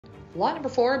Lot number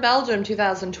 4, Belgium,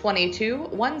 2022,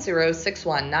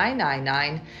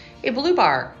 1061999. A blue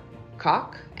bar,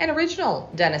 cock, an original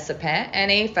Denis Sapin,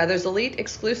 and a Feathers Elite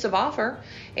exclusive offer.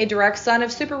 A direct son of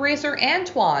super racer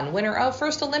Antoine, winner of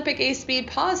first Olympic A-Speed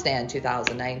Poznan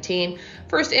 2019,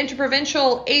 first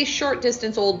interprovincial Ace Short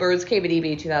Distance Old Birds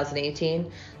KBDB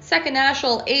 2018, second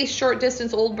national Ace Short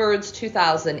Distance Old Birds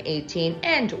 2018,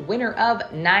 and winner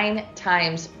of 9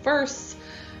 times firsts.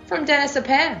 From Denis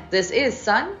Sapin, this is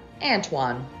son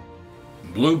Antoine.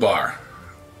 Blue bar.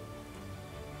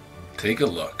 Take a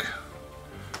look.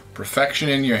 Perfection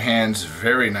in your hands.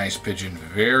 Very nice pigeon.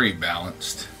 Very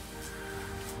balanced.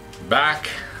 Back.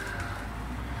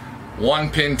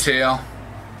 1 pin tail.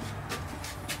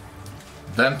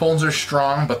 Vent bones are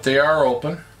strong, but they are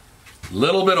open.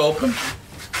 Little bit open.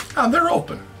 Oh, they're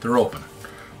open. They're open.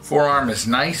 Forearm is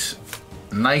nice.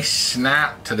 Nice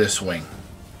snap to this wing.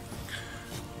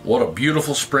 What a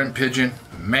beautiful sprint pigeon.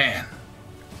 Man.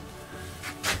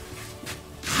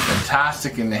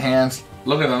 Fantastic in the hands.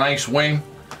 Look at the nice wing.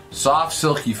 Soft,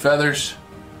 silky feathers.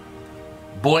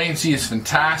 Buoyancy is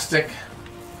fantastic.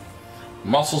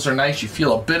 Muscles are nice. You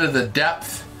feel a bit of the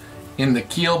depth in the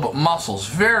keel, but muscles.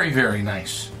 Very, very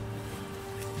nice.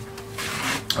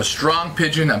 A strong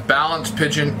pigeon, a balanced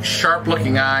pigeon, sharp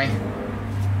looking eye.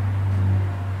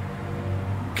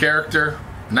 Character,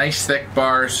 nice thick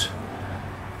bars.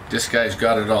 This guy's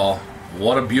got it all.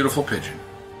 What a beautiful pigeon.